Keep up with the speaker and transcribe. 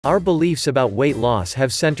Our beliefs about weight loss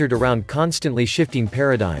have centered around constantly shifting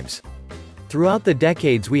paradigms. Throughout the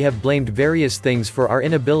decades we have blamed various things for our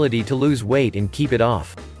inability to lose weight and keep it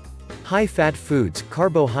off. High-fat foods,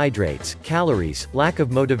 carbohydrates, calories, lack of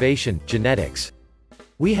motivation, genetics.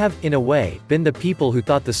 We have, in a way, been the people who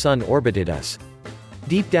thought the sun orbited us.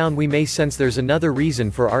 Deep down we may sense there's another reason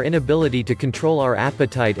for our inability to control our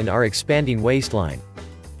appetite and our expanding waistline.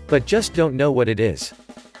 But just don't know what it is.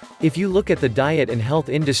 If you look at the diet and health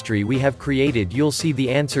industry we have created, you'll see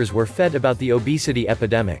the answers we're fed about the obesity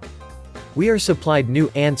epidemic. We are supplied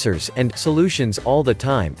new answers and solutions all the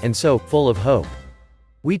time, and so, full of hope.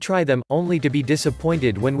 We try them, only to be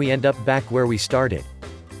disappointed when we end up back where we started.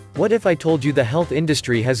 What if I told you the health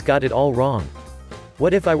industry has got it all wrong?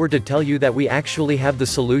 What if I were to tell you that we actually have the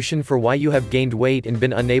solution for why you have gained weight and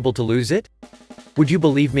been unable to lose it? Would you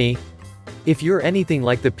believe me? If you're anything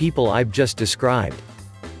like the people I've just described,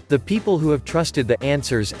 the people who have trusted the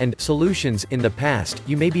answers and solutions in the past,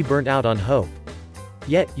 you may be burnt out on hope.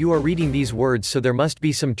 Yet, you are reading these words, so there must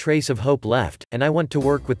be some trace of hope left, and I want to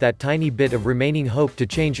work with that tiny bit of remaining hope to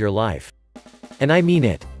change your life. And I mean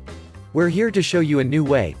it. We're here to show you a new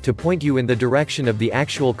way, to point you in the direction of the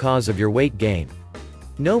actual cause of your weight gain.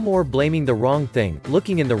 No more blaming the wrong thing,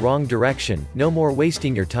 looking in the wrong direction, no more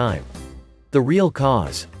wasting your time. The real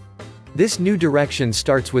cause. This new direction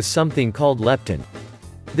starts with something called leptin.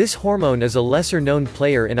 This hormone is a lesser-known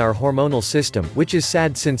player in our hormonal system, which is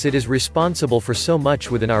sad since it is responsible for so much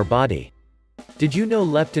within our body. Did you know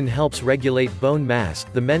leptin helps regulate bone mass,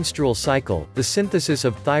 the menstrual cycle, the synthesis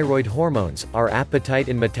of thyroid hormones, our appetite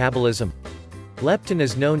and metabolism? Leptin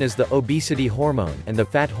is known as the obesity hormone and the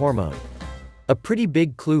fat hormone. A pretty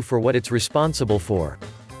big clue for what it's responsible for.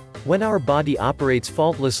 When our body operates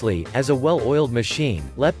faultlessly, as a well-oiled machine,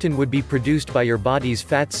 leptin would be produced by your body's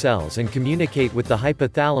fat cells and communicate with the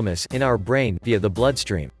hypothalamus in our brain via the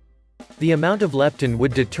bloodstream. The amount of leptin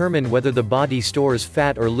would determine whether the body stores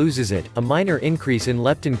fat or loses it. A minor increase in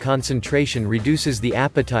leptin concentration reduces the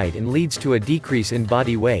appetite and leads to a decrease in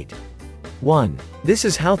body weight. 1. This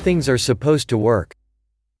is how things are supposed to work.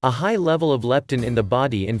 A high level of leptin in the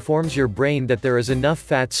body informs your brain that there is enough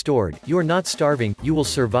fat stored, you are not starving, you will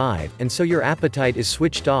survive, and so your appetite is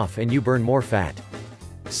switched off and you burn more fat.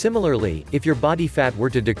 Similarly, if your body fat were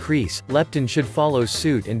to decrease, leptin should follow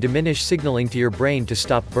suit and diminish, signaling to your brain to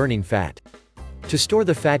stop burning fat. To store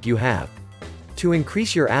the fat you have. To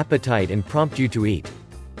increase your appetite and prompt you to eat.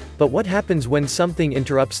 But what happens when something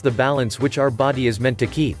interrupts the balance which our body is meant to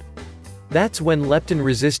keep? That's when leptin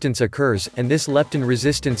resistance occurs, and this leptin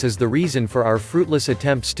resistance is the reason for our fruitless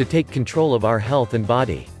attempts to take control of our health and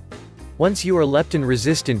body. Once you are leptin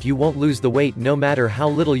resistant, you won't lose the weight no matter how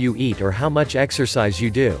little you eat or how much exercise you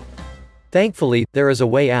do. Thankfully, there is a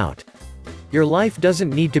way out. Your life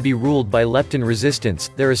doesn't need to be ruled by leptin resistance,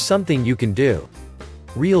 there is something you can do.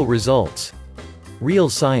 Real results. Real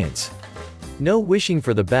science. No wishing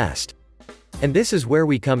for the best. And this is where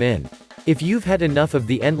we come in. If you've had enough of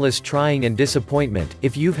the endless trying and disappointment,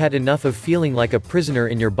 if you've had enough of feeling like a prisoner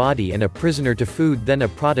in your body and a prisoner to food, then a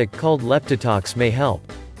product called Leptitox may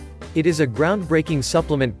help. It is a groundbreaking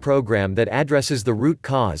supplement program that addresses the root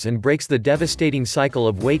cause and breaks the devastating cycle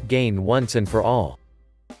of weight gain once and for all.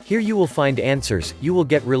 Here you will find answers, you will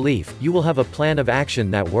get relief, you will have a plan of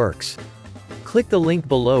action that works. Click the link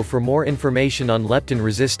below for more information on leptin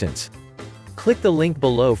resistance. Click the link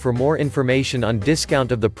below for more information on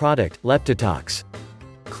discount of the product, Leptitox.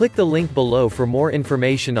 Click the link below for more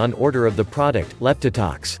information on order of the product,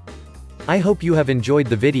 Leptitox. I hope you have enjoyed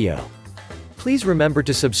the video. Please remember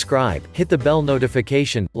to subscribe, hit the bell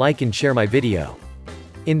notification, like and share my video.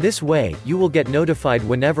 In this way, you will get notified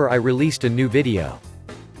whenever I released a new video.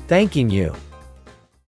 Thanking you.